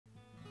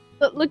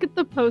look at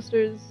the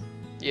posters.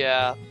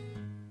 Yeah.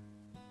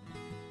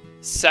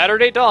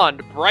 Saturday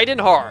dawned bright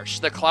and harsh.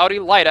 The cloudy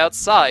light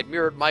outside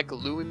mirrored my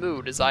gloomy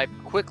mood as I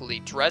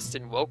quickly dressed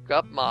and woke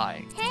up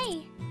Mai.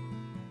 Hey.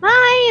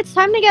 Mai, it's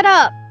time to get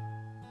up.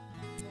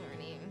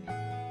 Morning.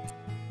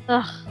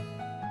 Ugh.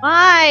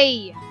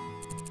 Mai.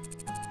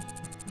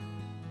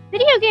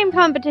 Video game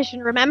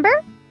competition,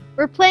 remember?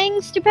 We're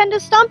playing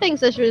Stupendous Stomping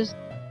Sisters.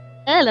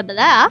 Blah, blah,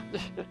 blah.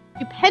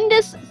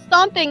 Stupendous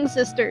Stomping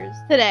Sisters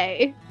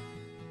today.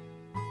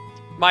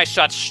 Mai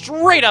shot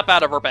straight up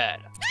out of her bed.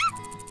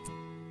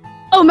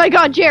 Oh my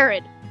god,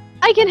 Jared!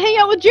 I can hang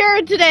out with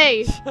Jared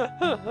today!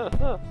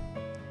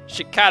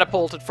 She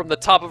catapulted from the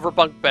top of her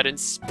bunk bed and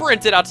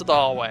sprinted out to the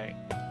hallway.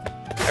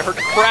 I heard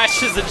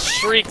crashes and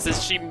shrieks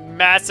as she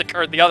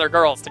massacred the other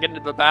girls to get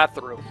into the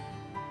bathroom.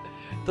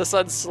 The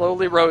sun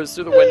slowly rose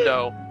through the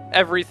window.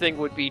 Everything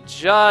would be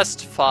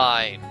just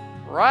fine,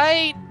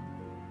 right?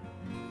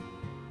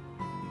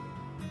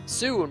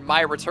 Soon,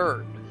 Mai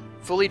returned,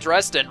 fully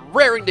dressed and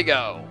raring to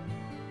go.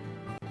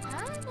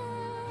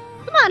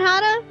 Come on,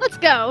 Hana, let's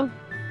go.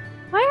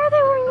 Why are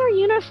they wearing their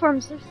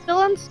uniforms? They're still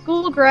on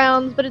school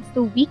grounds, but it's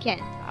the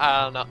weekend.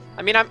 I don't know.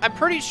 I mean, I'm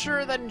pretty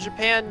sure that in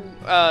Japan,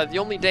 the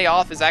only day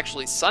off is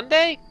actually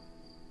Sunday?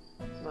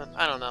 But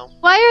I don't know.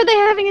 Why are they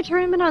having a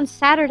tournament on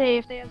Saturday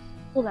if they have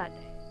school that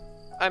day?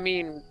 I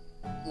mean,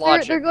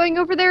 logic. They're going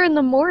over there in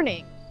the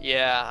morning.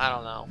 Yeah, I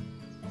don't know.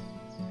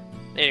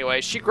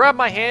 Anyway, she grabbed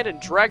my hand and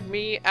dragged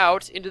me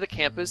out into the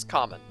campus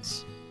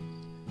commons.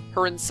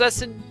 Her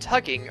incessant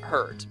tugging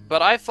hurt,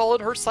 but I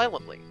followed her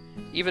silently.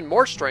 Even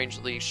more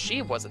strangely,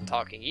 she wasn't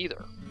talking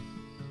either.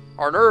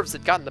 Our nerves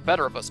had gotten the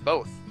better of us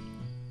both.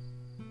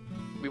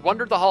 We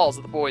wandered the halls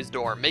of the boys'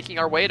 dorm, making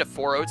our way to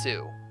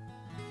 402.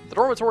 The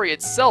dormitory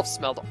itself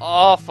smelled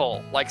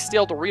awful, like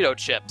stale Dorito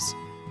chips.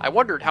 I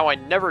wondered how I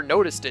never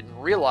noticed it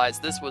and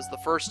realized this was the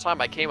first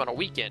time I came on a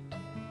weekend.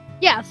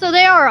 Yeah, so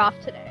they are off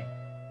today.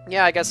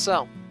 Yeah, I guess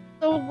so.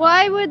 So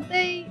why would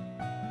they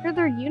wear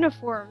their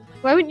uniforms?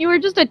 Why wouldn't you wear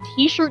just a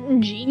t-shirt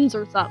and jeans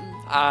or something?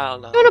 I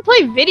don't know. You want to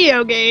play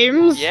video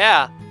games?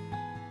 Yeah.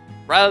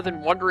 Rather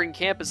than wandering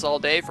campus all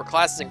day for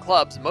classes and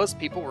clubs, most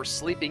people were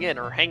sleeping in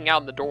or hanging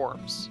out in the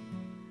dorms.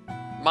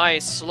 Mai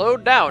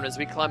slowed down as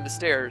we climbed the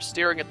stairs,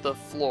 staring at the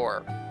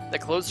floor. The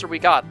closer we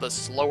got, the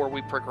slower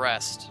we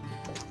progressed.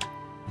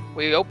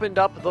 We opened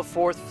up the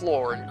 4th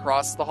floor and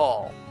crossed the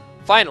hall.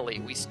 Finally,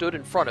 we stood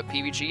in front of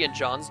PBG and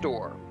John's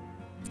door.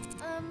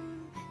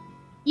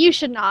 You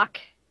should knock.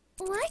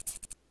 What?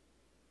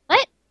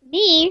 What?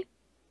 Me?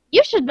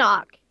 You should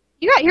knock.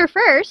 You got here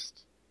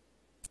first.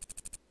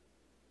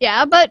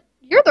 Yeah, but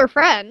you're their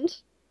friend.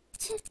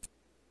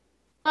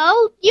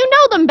 Well, you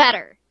know them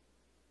better.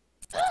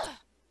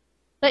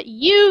 But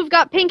you've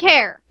got pink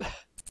hair.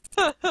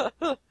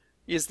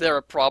 Is there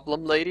a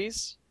problem,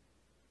 ladies?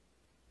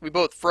 We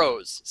both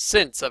froze.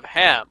 Scents of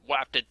ham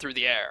wafted through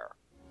the air.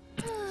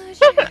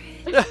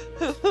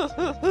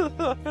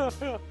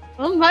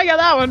 Oh, I got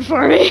that one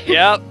for me.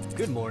 Yep.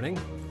 Good morning.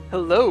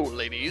 Hello,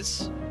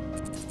 ladies.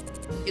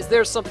 Is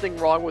there something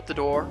wrong with the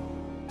door?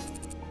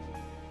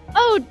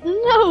 Oh,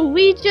 no,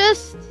 we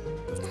didn't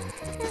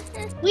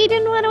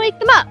want to wake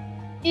them up,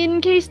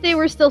 in case they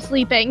were still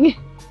sleeping.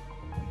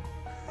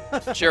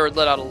 Jared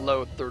let out a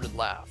low, throated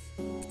laugh.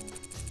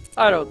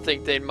 I don't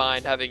think they'd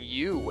mind having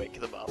you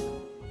wake them up.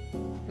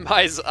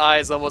 Mai's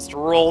eyes almost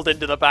rolled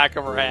into the back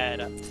of her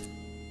head.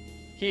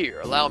 Here,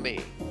 allow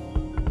me.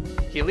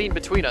 He leaned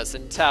between us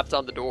and tapped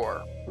on the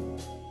door.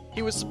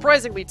 He was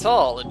surprisingly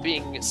tall, and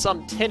being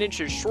some 10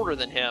 inches shorter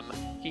than him,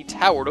 he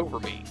towered over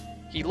me.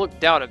 He looked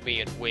down at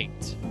me and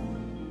winked.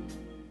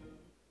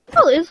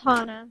 Who is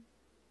Hana?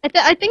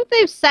 I think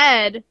they've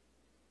said,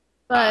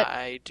 but...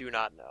 I do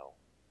not know.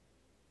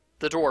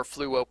 The door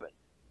flew open.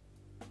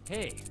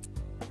 Hey.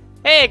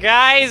 Hey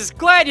guys,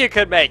 glad you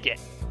could make it.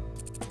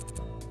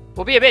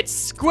 We'll be a bit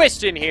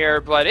squished in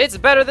here, but it's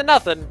better than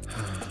nothing.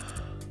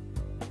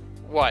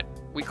 What,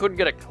 we couldn't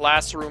get a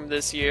classroom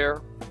this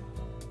year?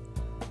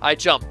 I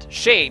jumped.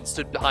 Shane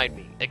stood behind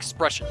me,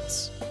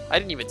 expressionless. I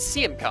didn't even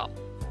see him come.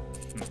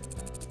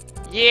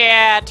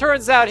 Yeah,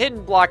 turns out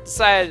Hidden Block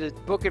decided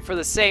to book it for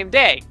the same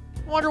day.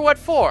 Wonder what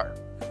for?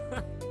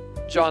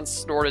 John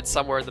snorted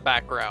somewhere in the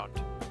background.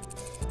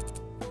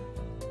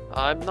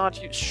 I'm not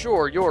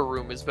sure your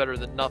room is better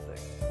than nothing.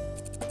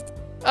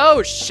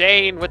 Oh,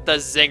 Shane with the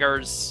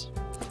zingers.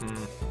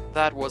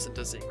 That wasn't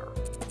a zinger.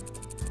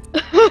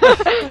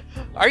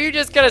 Are you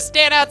just gonna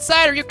stand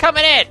outside or are you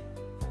coming in?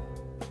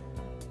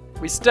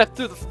 We stepped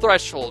through the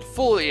threshold,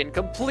 fully and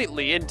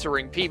completely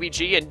entering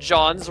PBG and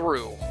John's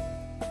room.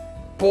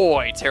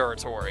 Boy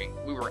territory.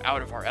 We were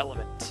out of our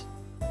element.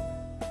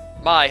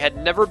 Mai had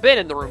never been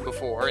in the room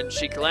before, and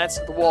she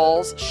glanced at the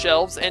walls,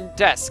 shelves, and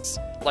desks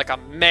like a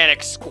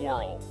manic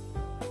squirrel.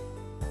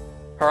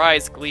 Her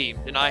eyes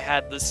gleamed, and I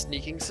had the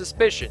sneaking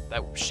suspicion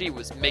that she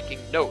was making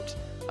note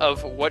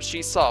of what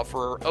she saw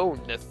for her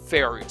own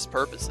nefarious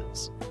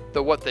purposes,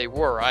 though what they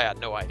were I had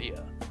no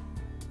idea.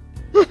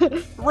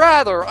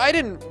 Rather, I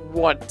didn't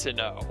want to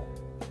know.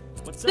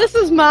 What's This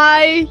is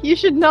Mai. You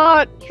should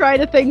not try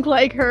to think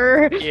like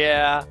her.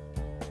 Yeah,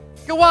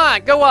 Go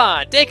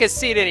on, take a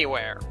seat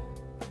anywhere.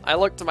 I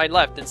looked to my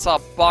left and saw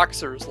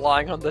boxers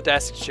lying on the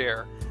desk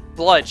chair.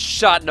 Blood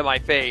shot into my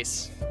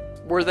face.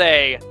 Were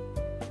they...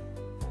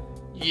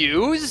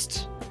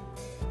 used?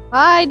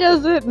 Why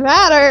does it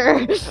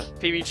matter?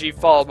 PBG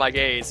followed my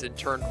gaze and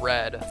turned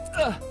red.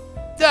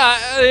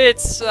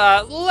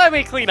 Let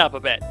me clean up a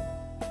bit.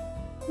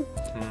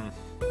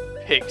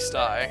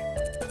 Pigsty.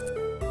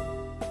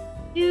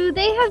 Do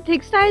they have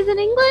pigsties in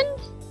England?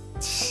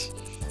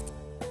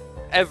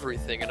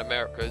 Everything in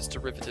America is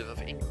derivative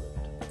of England.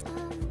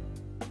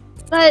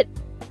 But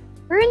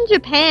we're in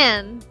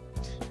Japan.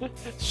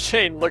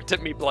 Shane looked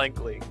at me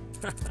blankly.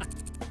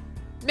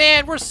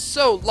 Man, we're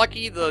so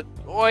lucky the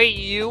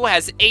OU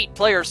has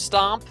 8-player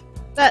stomp.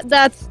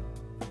 That's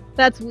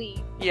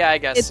we. Yeah, I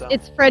guess so.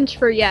 It's French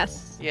for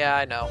yes. Yeah,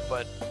 I know,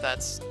 but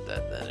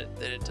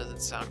it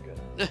doesn't sound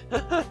good.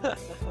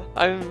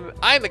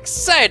 I'm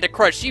excited to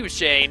crush you,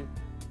 Shane.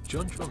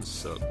 John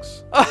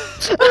sucks.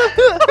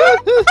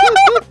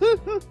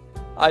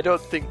 I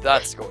don't think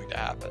that's going to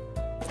happen.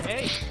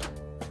 Hey.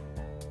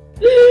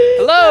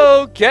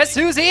 Hello, guess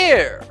who's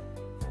here?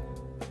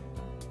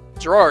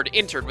 Gerard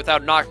entered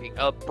without knocking,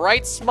 a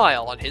bright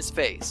smile on his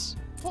face.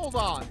 Hold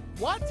on.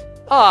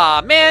 What?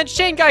 Aw, man,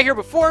 Shane got here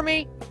before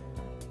me.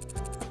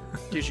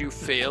 Did you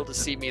fail to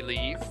see me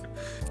leave?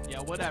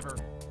 Yeah, whatever.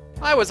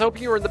 I was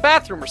hoping you were in the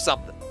bathroom or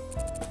something.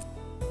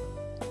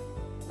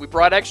 We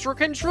brought extra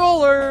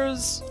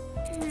controllers.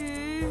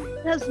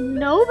 Does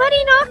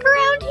nobody knock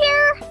around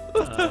here?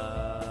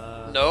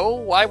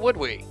 No, why would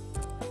we?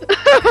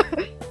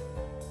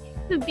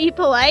 To be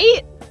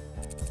polite?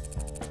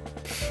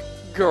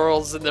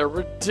 Girls and their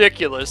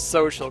ridiculous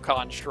social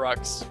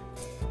constructs.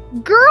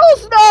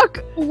 Girls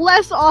knock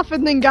less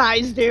often than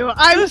guys do.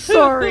 I'm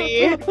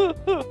sorry.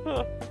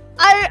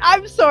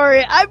 I'm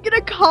sorry. I'm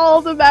gonna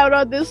call them out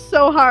on this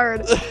so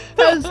hard.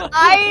 Because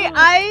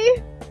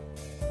I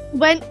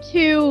went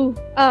to,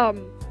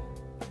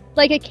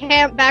 like a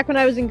camp back when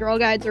I was in Girl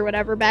Guides or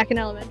whatever, back in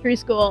elementary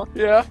school.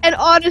 Yeah. And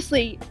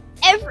honestly,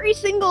 every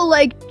single,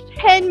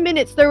 10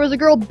 minutes there was a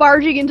girl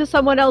barging into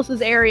someone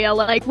else's area,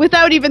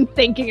 without even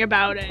thinking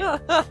about it.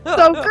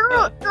 So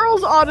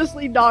girls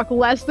honestly knock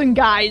less than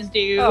guys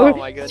do. Oh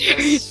my goodness.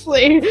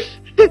 Seriously.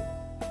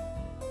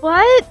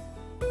 What?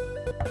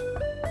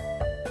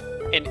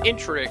 An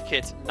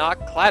intricate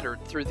knock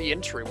clattered through the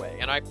entryway,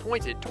 and I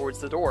pointed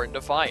towards the door in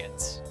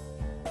defiance.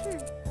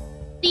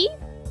 See?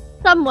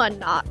 Someone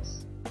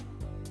knocks.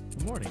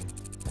 Good morning.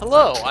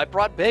 Hello, I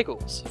brought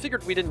bagels.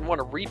 Figured we didn't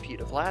want a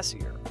repeat of last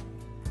year.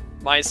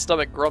 My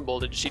stomach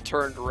grumbled and she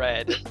turned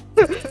red.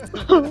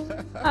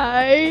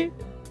 Hi.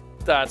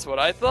 That's what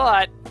I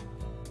thought.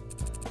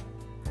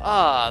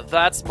 Ah,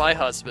 that's my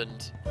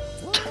husband.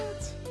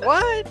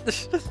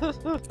 What?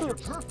 You're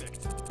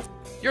perfect.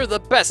 You're the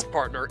best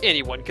partner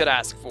anyone could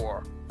ask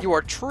for. You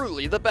are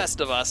truly the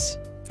best of us.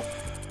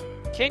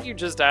 Can't you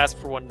just ask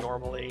for one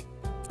normally?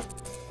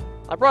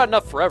 I brought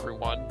enough for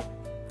everyone.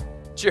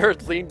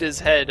 Jared leaned his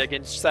head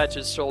against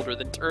Satch's shoulder,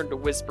 then turned to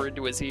whisper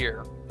into his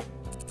ear.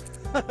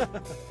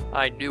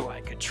 I knew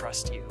I could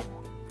trust you.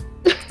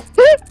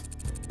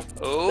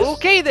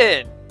 Okay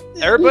then!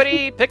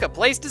 Everybody pick a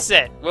place to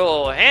sit.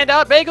 We'll hand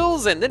out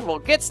bagels and then we'll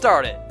get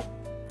started.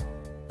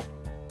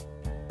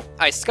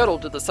 I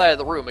scuttled to the side of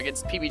the room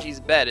against PBG's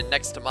bed and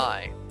next to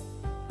mine.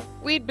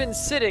 We'd been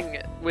sitting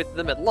with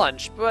them at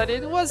lunch, but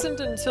it wasn't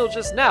until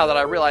just now that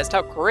I realized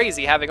how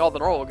crazy having all the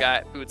normal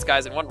boots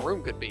guys in one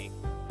room could be.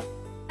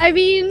 I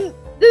mean,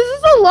 this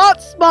is a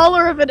lot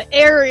smaller of an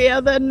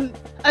area than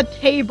a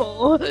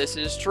table. This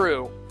is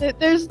true.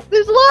 There's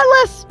a lot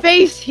less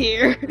space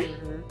here.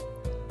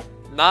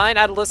 9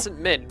 adolescent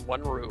men in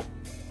one room.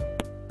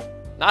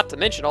 Not to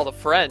mention all the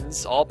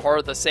friends, all part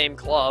of the same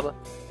club.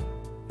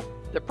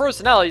 Their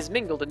personalities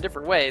mingled in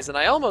different ways, and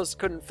I almost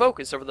couldn't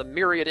focus over the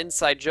myriad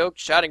inside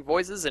jokes, shouting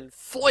voices, and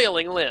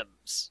flailing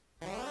limbs.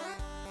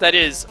 That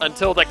is,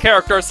 until the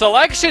character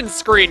selection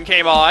screen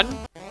came on.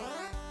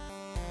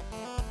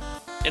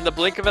 In the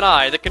blink of an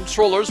eye, the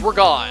controllers were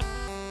gone.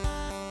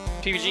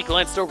 PBG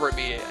glanced over at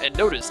me and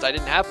noticed I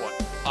didn't have one,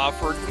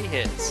 offered me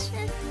his.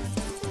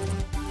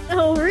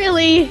 Oh,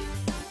 really?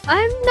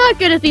 I'm not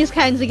good at these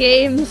kinds of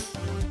games.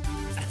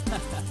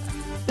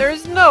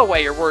 There's no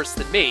way you're worse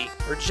than me,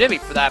 or Jimmy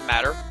for that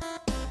matter.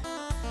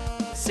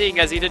 Seeing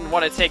as he didn't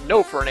want to take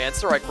no for an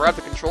answer, I grabbed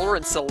the controller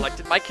and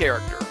selected my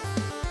character.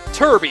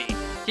 Turby!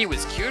 He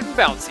was cute and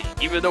bouncy,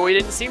 even though he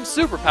didn't seem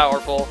super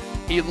powerful.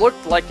 He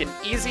looked like an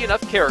easy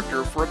enough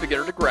character for a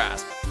beginner to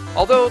grasp.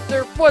 Although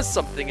there was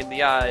something in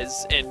the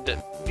eyes and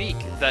beak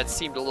that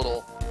seemed a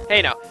little...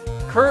 Hey now,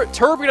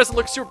 Turby doesn't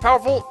look super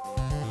powerful.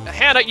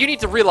 Hannah, you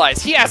need to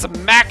realize he has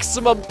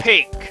maximum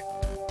pink.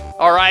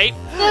 Alright?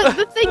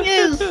 The thing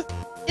is,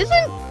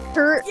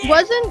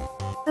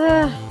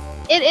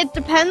 it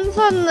depends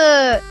on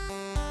the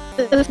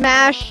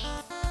Smash.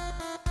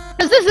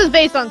 Because this is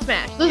based on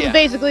Smash. This is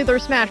basically their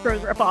Smash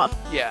Bros. Ripoff.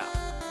 Yeah.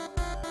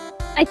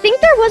 I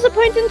think there was a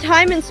point in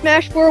time in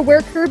Smash 4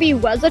 where Kirby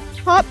was a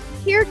top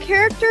tier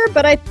character,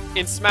 but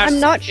I'm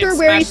not sure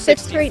where he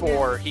sits right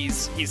now.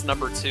 He's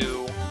number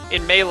 2.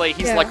 In Melee,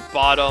 he's Yeah. like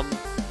bottom.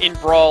 In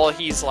Brawl,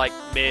 he's like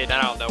mid.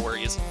 I don't know where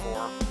he is in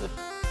 4.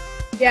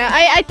 Yeah,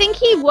 I think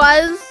he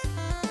was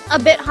a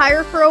bit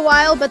higher for a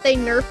while, but they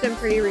nerfed him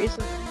pretty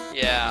recently.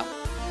 Yeah.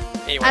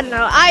 Anyway. I don't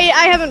know.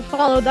 I haven't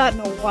followed that in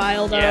a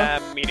while, though. Yeah,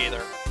 me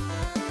neither.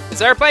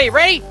 Is everybody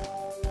ready?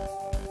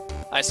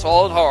 I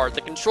swallowed hard,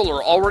 the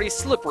controller already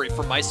slippery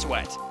from my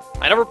sweat.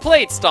 I never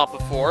played Stomp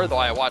before, though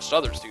I watched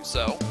others do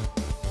so.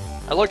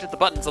 I looked at the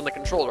buttons on the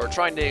controller,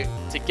 trying to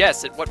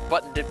guess at what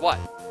button did what.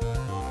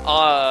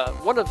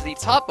 One of the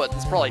top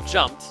buttons probably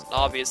jumped.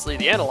 Obviously,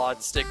 the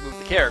analog stick moved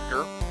the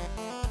character.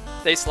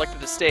 They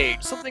selected a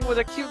stage, something with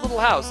a cute little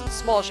house and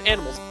smallish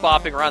animals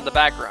bopping around the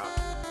background.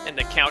 And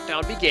the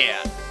countdown began.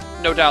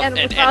 No doubt,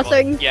 Animal and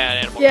Crossing.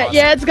 Animal Yeah, Crossing.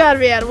 yeah, it's gotta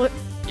be Animal.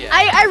 Yeah.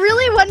 I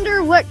really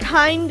wonder what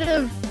kind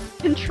of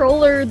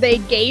controller they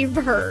gave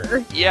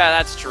her, Yeah,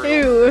 that's true.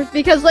 too.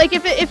 Because, like,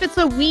 if it's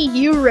a Wii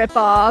U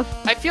ripoff...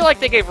 I feel like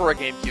they gave her a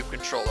GameCube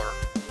controller.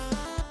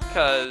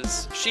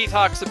 Because she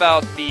talks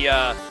about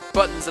the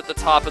buttons at the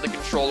top of the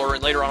controller,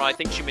 and later on I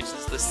think she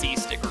mentions the C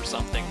stick or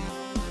something.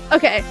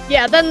 Okay,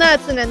 yeah, then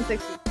that's an N60.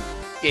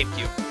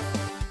 GameCube.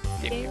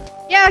 GameCube.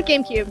 Yeah,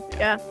 GameCube,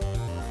 yeah.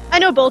 I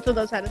know both of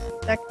those had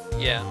a stick.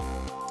 Yeah.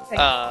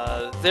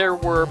 Okay. There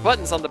were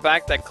buttons on the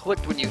back that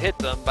clicked when you hit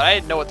them, but I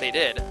didn't know what they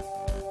did.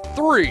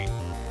 3.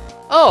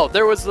 Oh,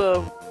 there was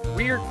a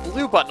weird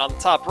blue button on the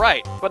top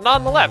right, but not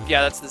on the left.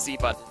 Yeah, that's the Z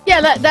button.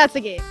 Yeah, that's a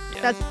game.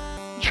 Yeah.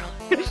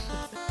 That's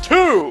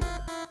 2!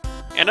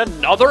 And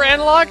another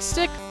analog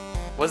stick?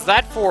 Was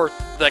that for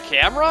the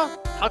camera?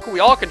 How can we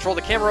all control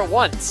the camera at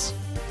once?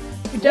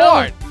 You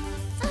don't.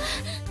 1.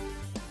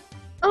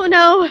 Oh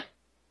no.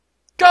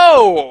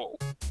 Go!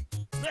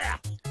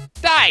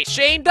 Die,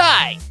 Shane,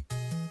 die!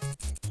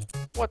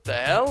 What the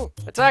hell?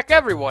 Attack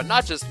everyone,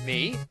 not just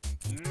me.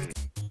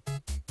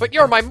 But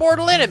you're my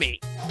mortal enemy!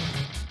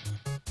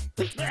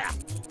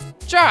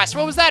 Josh,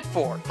 what was that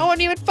for? I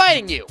wasn't even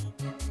fighting you!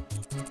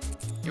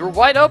 You're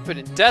wide open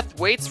and death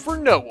waits for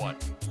no one.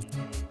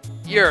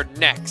 You're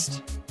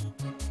next.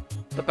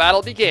 The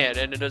battle began,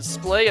 and in a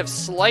display of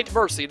slight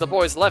mercy, the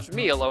boys left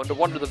me alone to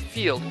wander the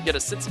field and get a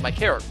sense of my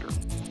character.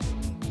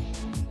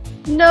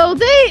 No,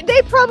 they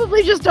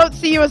probably just don't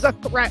see you as a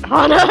threat,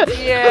 Hana.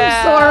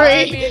 Yeah, I'm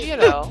sorry. I mean, you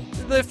know,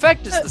 the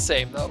effect is the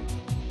same, though.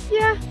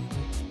 Yeah.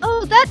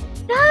 Oh, that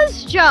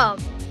does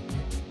jump.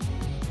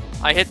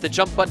 I hit the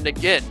jump button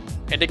again,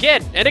 and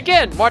again, and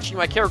again, watching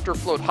my character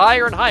float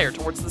higher and higher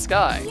towards the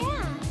sky.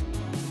 Yeah.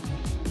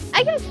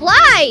 I can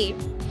fly.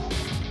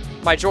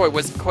 My joy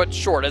was cut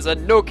short as a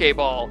Noke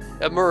ball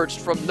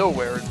emerged from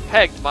nowhere and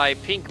pegged my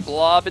pink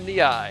blob in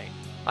the eye.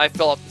 I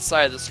fell off the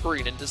side of the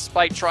screen, and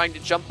despite trying to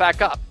jump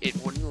back up, it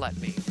wouldn't let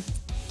me.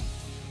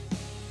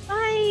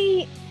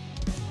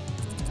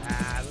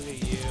 Ah, look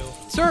at you.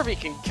 Survey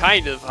can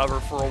kind of hover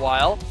for a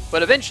while,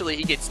 but eventually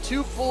he gets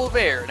too full of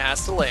air and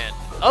has to land.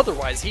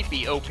 Otherwise, he'd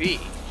be OP.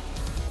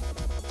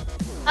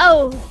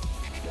 Oh,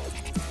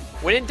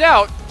 When in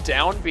doubt,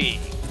 down B.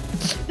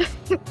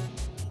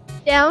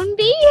 down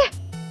B?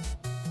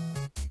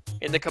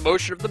 In the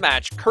commotion of the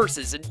match,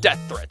 curses and death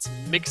threats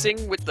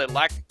mixing with the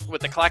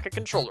clack of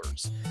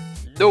controllers.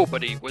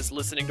 Nobody was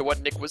listening to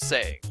what Nick was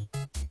saying.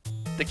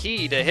 The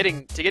key to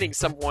getting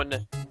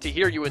someone to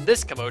hear you in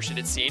this commotion,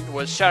 it seemed,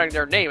 was shouting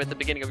their name at the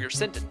beginning of your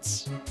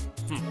sentence.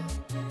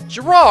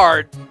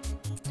 Gerard!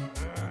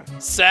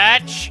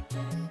 Satch!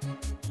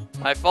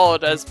 I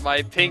followed as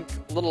my pink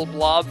little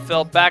blob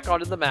fell back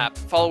onto the map.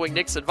 Following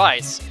Nick's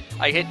advice,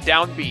 I hit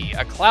down B.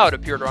 A cloud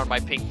appeared around my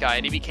pink guy,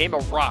 and he became a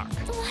rock.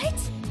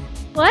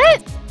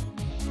 What?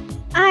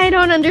 I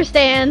don't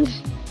understand.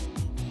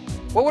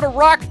 What would a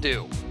rock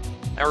do?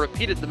 I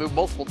repeated the move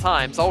multiple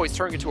times, always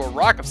turning into a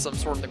rock of some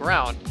sort on the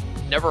ground,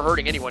 never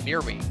hurting anyone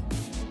near me.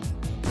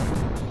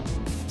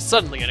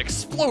 Suddenly, an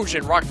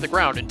explosion rocked the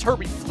ground, and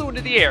Turby flew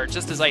into the air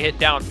just as I hit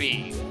down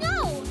B.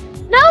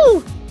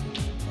 No!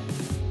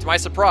 To my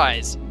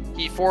surprise,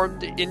 he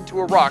formed into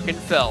a rock and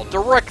fell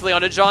directly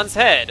onto John's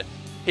head.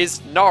 His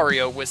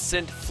Nario was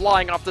sent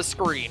flying off the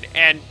screen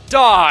and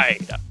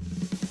died.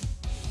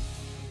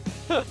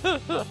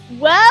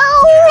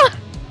 Well,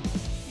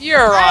 You're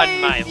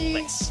on my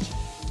list.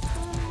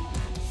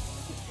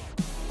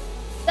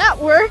 that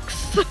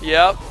works.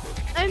 Yep.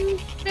 I'm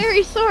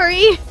very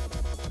sorry.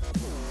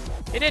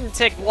 It didn't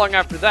take long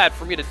after that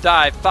for me to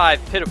die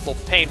 5 pitiful,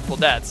 painful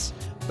deaths.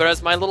 But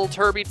as my little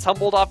Turby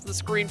tumbled off the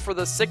screen for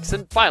the 6th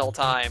and final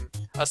time,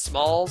 a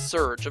small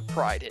surge of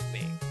pride hit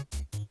me.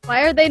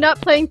 Why are they not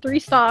playing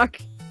 3-stock?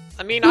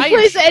 I mean, Who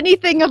plays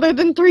anything other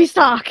than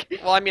 3-stock?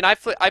 Well, I mean, I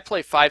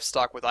play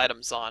 5-stock with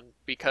items on,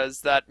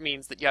 because that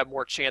means that you have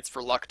more chance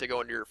for luck to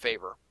go into your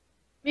favor.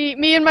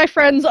 Me and my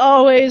friends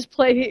always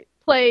play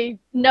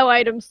no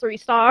items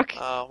 3-stock.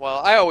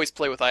 Well, I always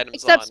play with items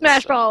Except on.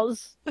 Smash so-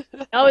 Balls.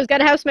 Always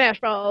gotta have Smash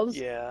Balls.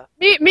 Yeah.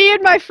 Me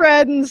and my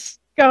friends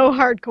go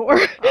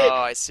hardcore. Oh,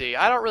 I see.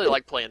 I don't really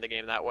like playing the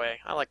game that way.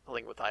 I like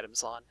playing with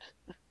items on.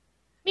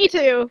 Me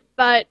too,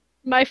 but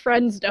my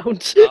friends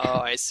don't. Oh,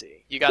 I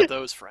see. You got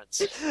those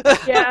friends.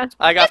 Yeah.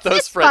 I got those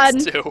It's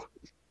friends fun. too.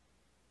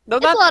 No,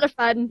 It's a not lot of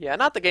fun. yeah,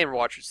 not the Game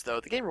Watchers though.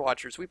 The Game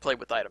Watchers we play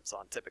with items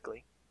on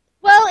typically.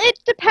 Well, it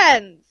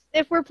depends.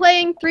 If we're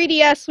playing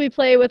 3DS, we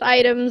play with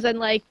items, and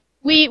like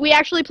we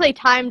actually play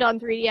timed on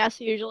 3DS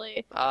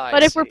usually. I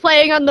But if we're see.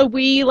 playing on the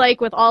Wii, like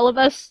with all of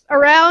us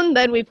around,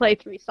 then we play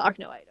 3 stock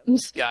no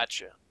items.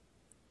 Gotcha.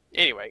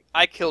 Anyway,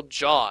 I killed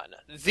John,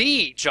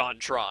 the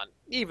JonTron,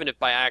 even if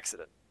by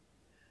accident.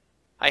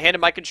 I handed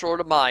my controller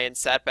to Mai and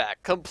sat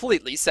back,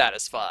 completely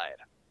satisfied.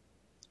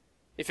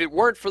 If it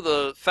weren't for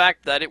the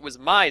fact that it was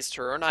Mai's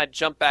turn, I'd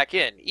jump back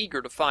in,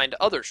 eager to find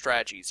other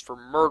strategies for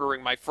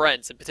murdering my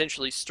friends and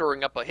potentially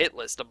stirring up a hit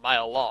list a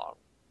mile long.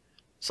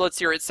 So let's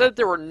hear, it said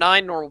there were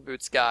 9 normal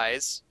boots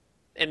guys,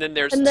 and then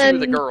there's 2 of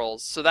the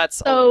girls, so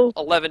that's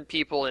 11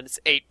 people and it's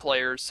 8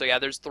 players, so yeah,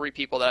 there's 3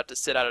 people that have to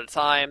sit out at a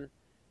time.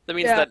 That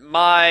means that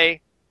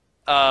Mai,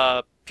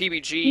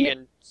 PBG,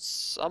 and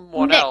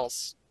someone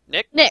else.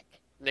 Nick? Nick.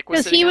 Nick was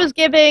Because sitting he out? was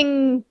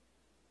giving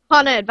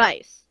Hana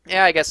advice.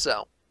 Yeah, I guess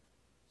so.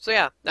 So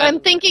yeah. I'm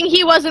thinking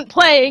he wasn't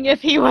playing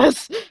if he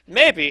was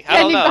Maybe,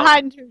 I don't standing know.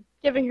 behind her,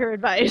 giving her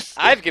advice.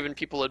 I've given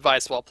people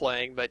advice while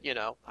playing, but you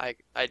know, I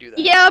do that.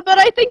 Yeah, but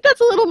I think that's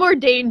a little more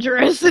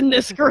dangerous in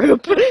this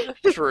group.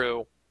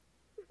 True.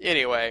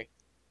 Anyway.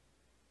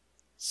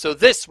 So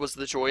this was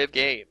the joy of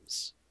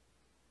games.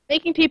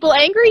 Making people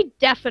angry?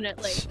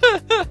 Definitely.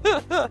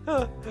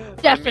 I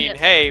Definitely. mean,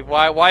 hey,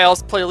 why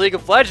else play League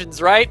of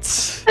Legends, right?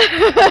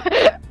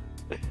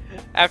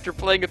 After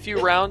playing a few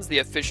rounds, the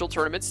official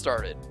tournament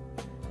started.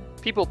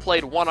 People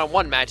played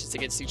one-on-one matches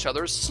against each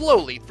other,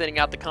 slowly thinning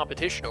out the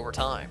competition over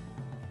time.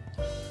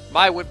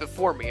 Mai went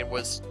before me and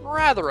was,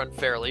 rather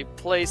unfairly,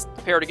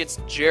 paired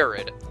against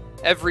Jared.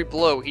 Every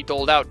blow he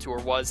doled out to her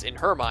was, in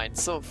her mind,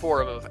 some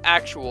form of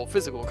actual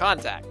physical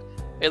contact.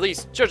 At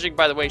least, judging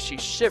by the way she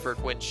shivered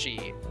when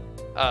she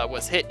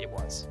was hit, it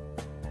was.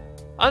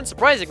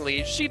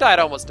 Unsurprisingly, she died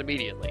almost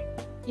immediately.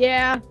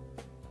 Yeah.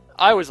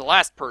 I was the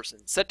last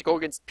person, set to go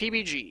against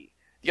PBG.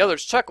 The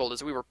others chuckled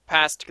as we were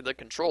past the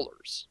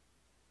controllers.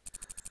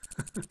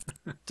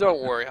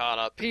 Don't worry,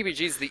 Hana.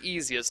 PBG's the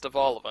easiest of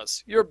all of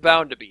us. You're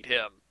bound to beat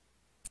him.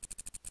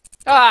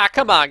 Ah,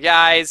 come on,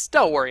 guys.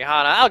 Don't worry,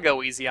 Hana. I'll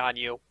go easy on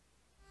you.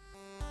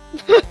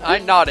 I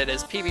nodded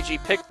as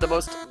PBG picked the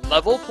most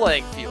level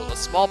playing field, a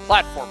small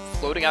platform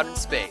floating out in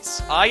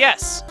space. Ah,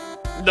 yes.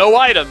 No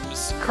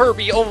items.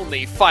 Kirby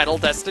only final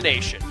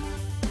destination.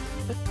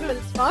 But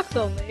it's Fox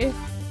only.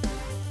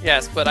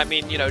 Yes, but I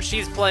mean, you know,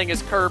 she's playing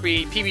as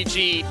Kirby.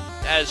 PBG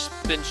has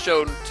been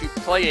shown to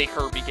play a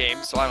Kirby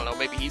game, so I don't know,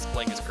 maybe he's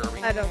playing as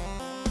Kirby. I don't.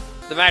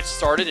 The match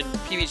started, and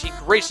PBG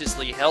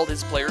graciously held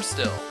his players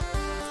still.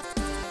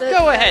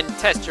 Go ahead and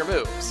test your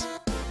moves.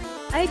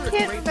 I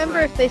can't remember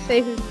if they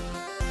say who.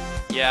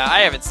 Yeah, I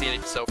haven't seen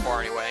it so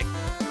far anyway.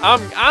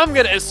 I'm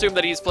gonna assume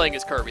that he's playing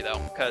as Kirby though,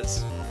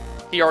 because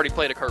he already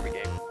played a Kirby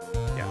game.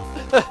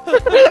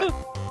 Yeah.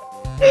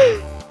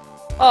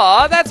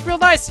 Aw, that's real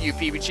nice of you,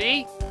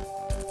 PBG.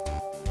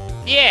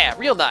 Yeah,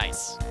 real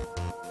nice.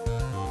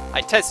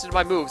 I tested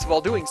my moves.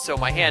 While doing so,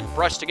 my hand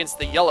brushed against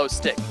the yellow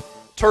stick.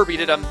 Turby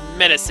did a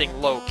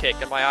menacing low kick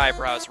and my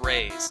eyebrows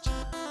raised.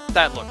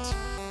 That looked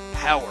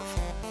powerful.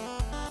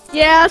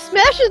 Yeah,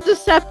 Smash is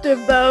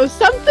deceptive though.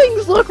 Some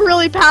things look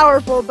really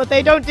powerful, but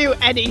they don't do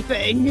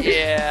anything.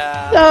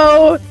 Yeah.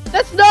 So,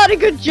 that's not a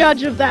good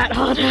judge of that,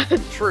 Hana.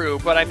 True,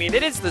 but I mean,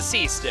 it is the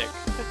C stick.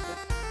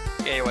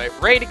 Anyway,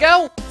 ready to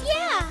go?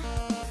 Yeah.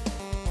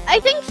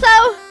 I think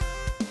so.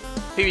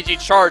 PBG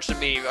charged at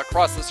me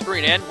across the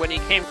screen, and when he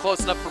came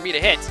close enough for me to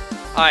hit,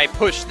 I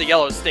pushed the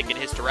yellow stick in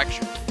his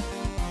direction.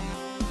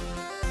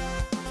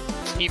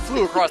 He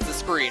flew across the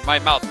screen. My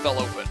mouth fell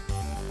open.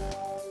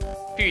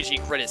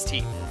 PBG grit his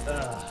teeth.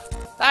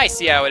 I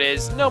see how it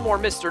is. No more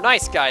Mr.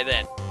 Nice Guy,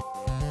 then.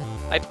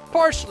 I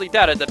partially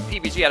doubted that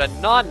PBG had a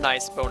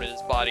non-nice bone in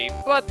his body,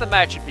 but the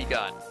match had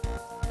begun.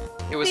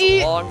 It was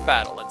a long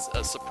battle, and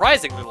a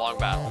surprisingly long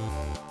battle.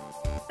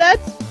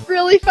 That's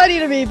really funny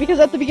to me, because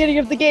at the beginning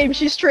of the game,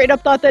 she straight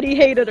up thought that he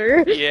hated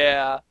her.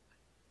 Yeah.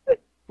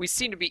 We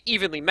seemed to be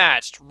evenly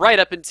matched, right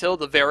up until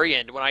the very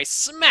end, when I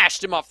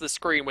smashed him off the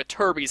screen with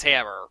Turby's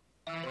hammer.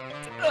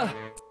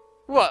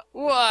 What?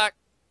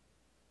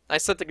 I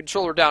set the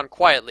controller down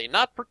quietly,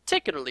 not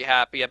particularly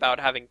happy about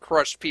having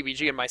crushed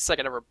PBG in my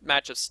second ever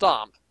match of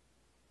Stomp.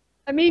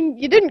 I mean,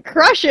 you didn't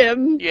crush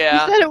him.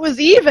 Yeah. You said it was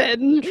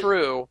even.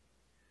 True.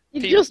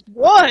 You just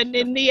won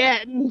in the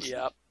end.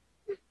 Yep.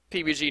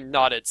 PBG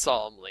nodded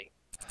solemnly.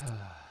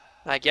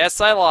 I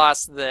guess I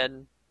lost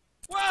then.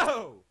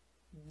 Whoa!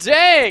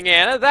 Dang,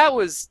 Anna, that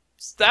was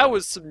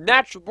some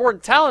natural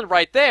born talent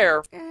right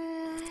there.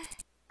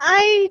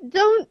 I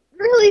don't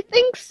really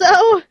think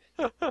so.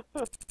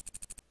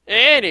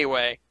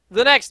 Anyway,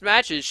 the next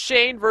match is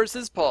Shane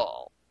versus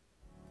Paul.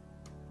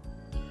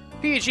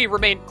 PG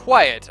remained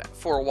quiet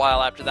for a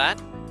while after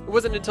that. It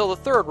wasn't until the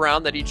third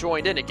round that he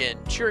joined in again,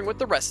 cheering with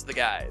the rest of the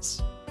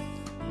guys.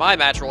 My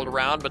match rolled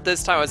around, but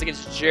this time I was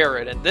against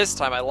Jared, and this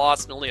time I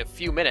lost in only a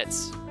few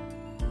minutes.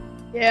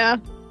 Yeah.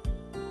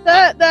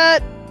 Why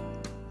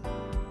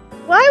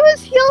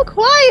was he all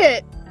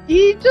quiet?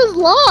 He just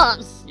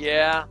lost.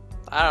 Yeah,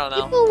 I don't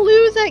know. People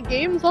lose at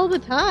games all the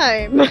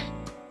time.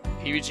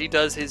 PvG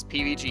does his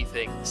PvG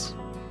things.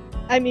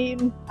 I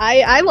mean,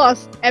 I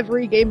lost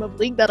every game of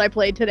League that I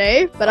played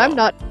today, but I'm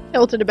not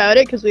tilted about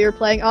it because we were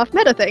playing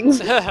off-meta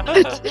things.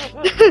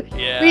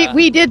 Yeah.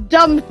 We did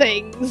dumb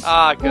things.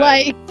 Ah,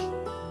 good.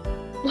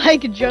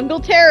 Like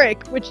Jungle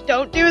Taric, which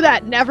don't do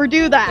that. Never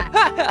do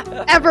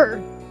that.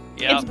 Ever.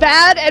 Yep. It's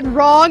bad and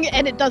wrong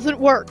and it doesn't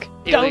work.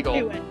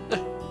 Illegal. Don't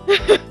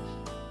do it.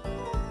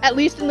 At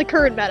least in the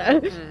current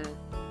meta.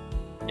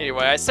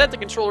 Anyway, I set the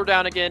controller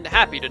down again,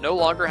 happy to no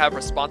longer have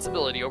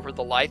responsibility over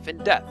the life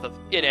and death of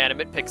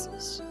inanimate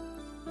pixels.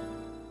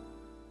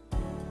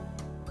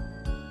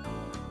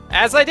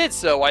 As I did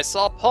so, I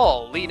saw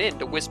Paul lean in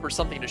to whisper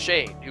something to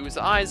Shane, whose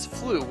eyes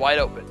flew wide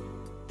open.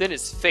 Then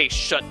his face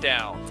shut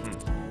down.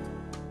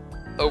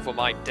 Over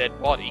my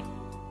dead body.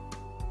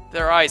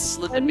 Their eyes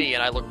slid to me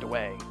and I looked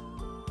away.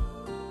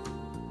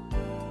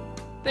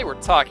 They were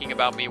talking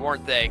about me,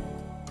 weren't they?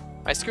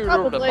 I scooted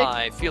over to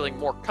Mai, feeling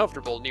more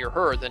comfortable near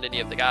her than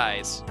any of the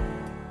guys.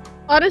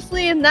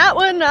 Honestly, in that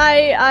one,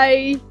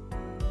 I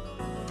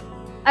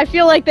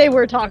feel like they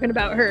were talking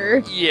about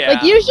her. Yeah.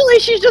 Like, usually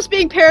she's just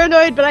being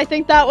paranoid, but I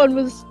think that one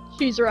was...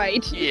 she's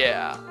right.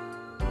 Yeah.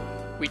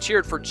 We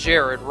cheered for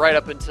Jared right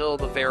up until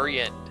the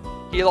very end.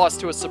 He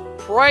lost to a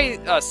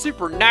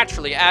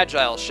supernaturally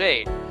agile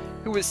Shade,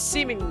 who was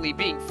seemingly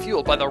being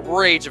fueled by the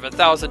rage of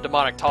 1,000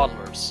 demonic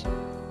toddlers.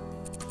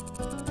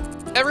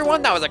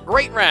 Everyone, that was a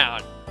great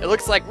round. It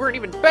looks like we're in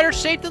even better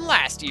shape than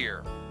last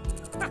year.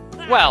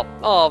 Well,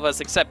 all of us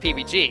except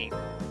PvG.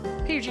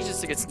 PvG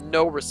just gets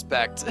no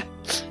respect.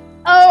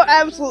 Oh,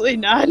 absolutely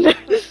none.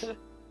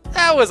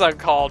 That was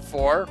uncalled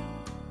for.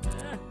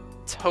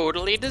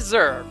 Totally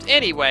deserved.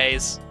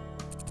 Anyways,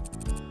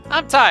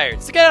 I'm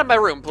tired, so get out of my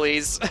room,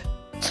 please.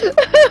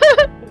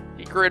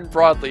 He grinned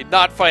broadly,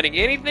 not finding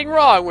anything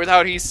wrong with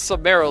how he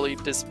summarily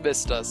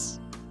dismissed us.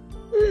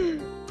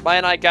 Mai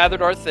and I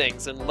gathered our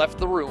things and left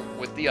the room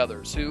with the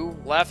others, who,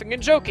 laughing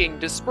and joking,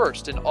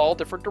 dispersed in all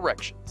different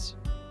directions.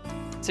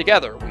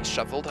 Together, we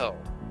shuffled home.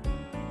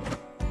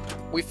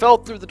 We fell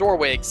through the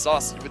doorway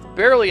exhausted, with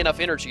barely enough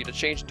energy to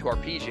change into our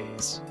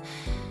PJs.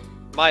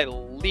 Mai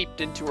leaped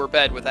into her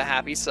bed with a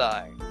happy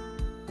sigh.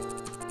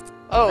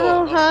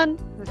 Oh, hon.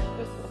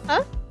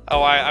 Huh?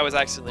 Oh, I was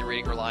accidentally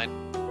reading her line.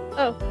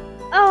 Oh.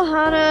 Oh,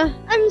 Hana,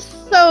 I'm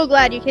so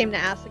glad you came to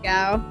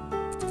Asagao.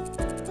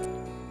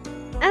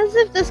 As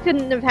if this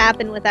couldn't have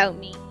happened without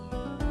me.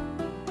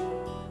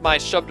 Mai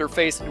shoved her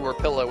face into her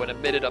pillow and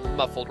emitted a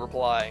muffled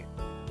reply.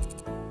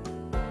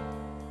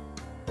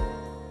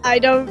 I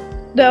don't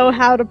know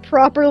how to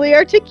properly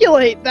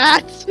articulate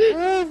that.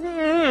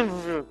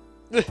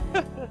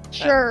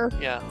 Sure.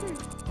 Yeah.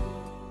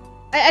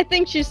 I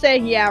think she's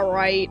saying, yeah,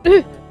 right.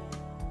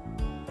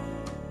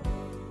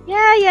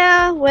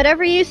 Yeah,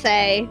 whatever you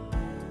say.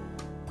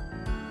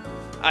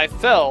 I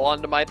fell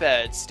onto my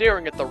bed,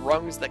 staring at the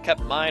rungs that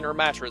kept Mai and her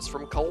mattress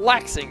from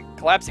collapsing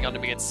onto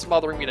me and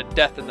smothering me to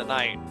death in the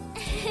night.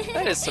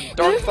 That is some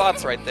dark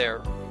thoughts right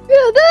there.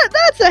 Yeah,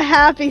 that's a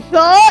happy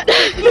thought.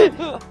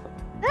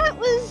 That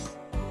was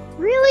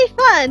really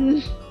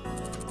fun.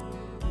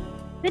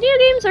 Video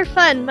games are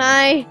fun,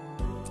 Mai.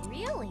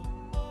 Really?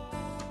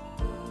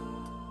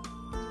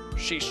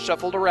 She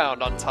shuffled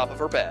around on top of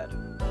her bed.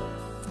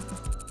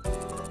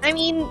 I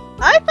mean,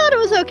 I thought it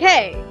was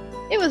okay.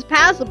 It was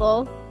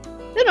passable.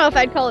 Don't know if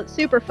I'd call it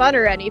super fun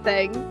or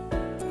anything.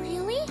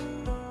 Really?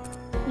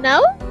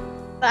 No?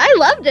 But I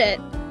loved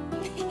it.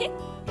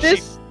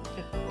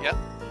 Yeah.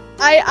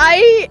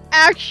 I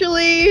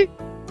actually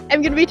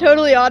am gonna be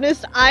totally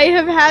honest. I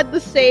have had the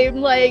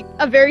same,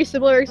 a very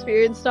similar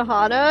experience to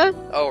Hana.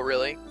 Oh,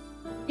 really?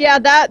 Yeah,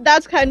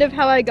 that's kind of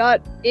how I got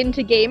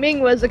into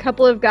gaming, was a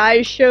couple of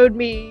guys showed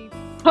me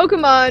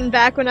Pokemon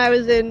back when I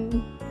was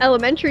in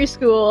elementary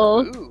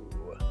school. Ooh.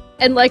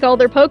 And all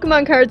their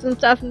Pokemon cards and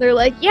stuff, and they're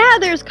like, yeah,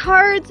 there's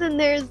cards and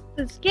there's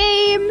this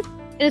game,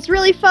 and it's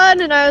really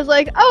fun, and I was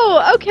like,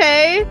 oh,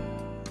 okay,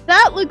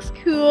 that looks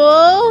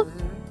cool.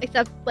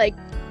 Except,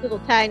 little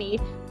tiny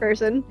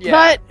person. Yeah,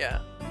 but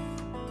yeah.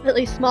 At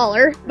least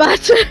smaller.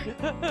 But,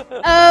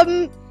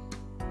 I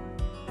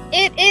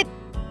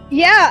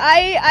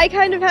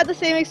kind of had the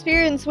same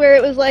experience where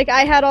it was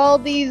I had all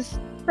these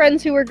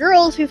friends who were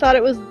girls who thought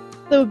it was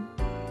the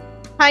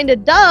kind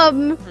of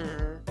dumb,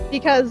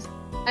 because,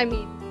 I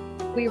mean,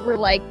 we were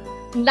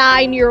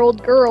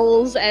 9-year-old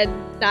girls, and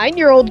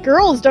 9-year-old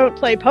girls don't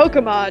play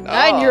Pokemon.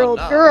 9-year-old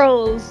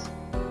girls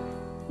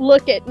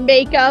look at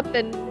makeup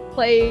and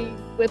play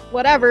with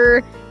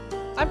whatever.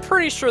 I'm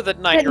pretty sure that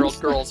 9-year-old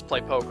girls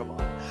play Pokemon.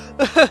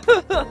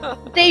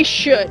 They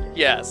should.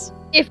 Yes.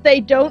 If they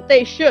don't,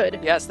 they should.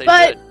 Yes, they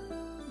but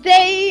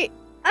should.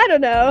 I don't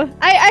know.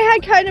 I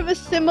had kind of a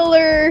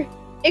similar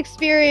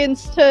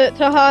experience to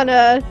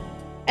Hana,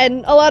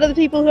 and a lot of the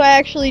people who I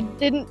actually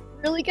didn't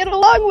really get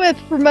along with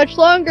for much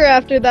longer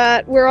after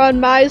that were on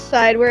my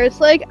side, where it's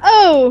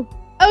oh,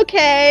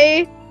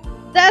 okay,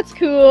 That's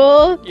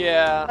cool.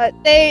 Yeah.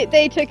 But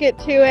they took it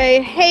to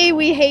a, hey,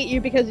 we hate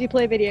you because you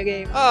play video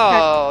games.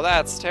 Oh,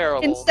 that's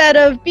terrible. Instead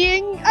of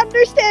being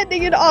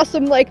understanding and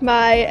awesome like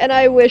and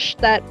I wish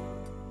that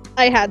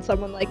I had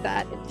someone like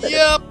that instead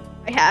Yep. of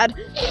I had.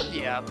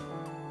 Yeah.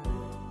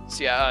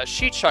 So yeah,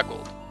 she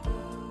chuckled.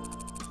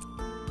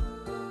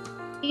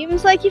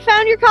 Seems like you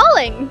found your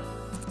calling.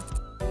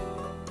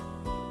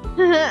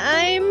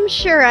 I'm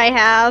sure I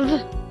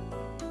have.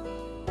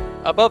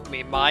 Above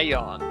me, my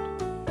yawn.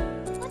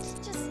 Let's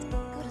just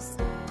go to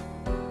sleep.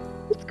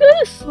 Let's go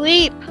to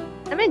sleep.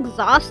 I'm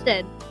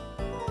exhausted.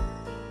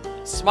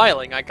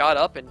 Smiling, I got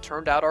up and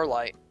turned out our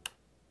light.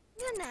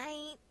 Good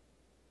night.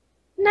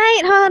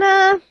 Night,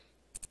 Hana.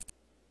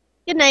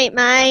 Good night,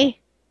 Mai.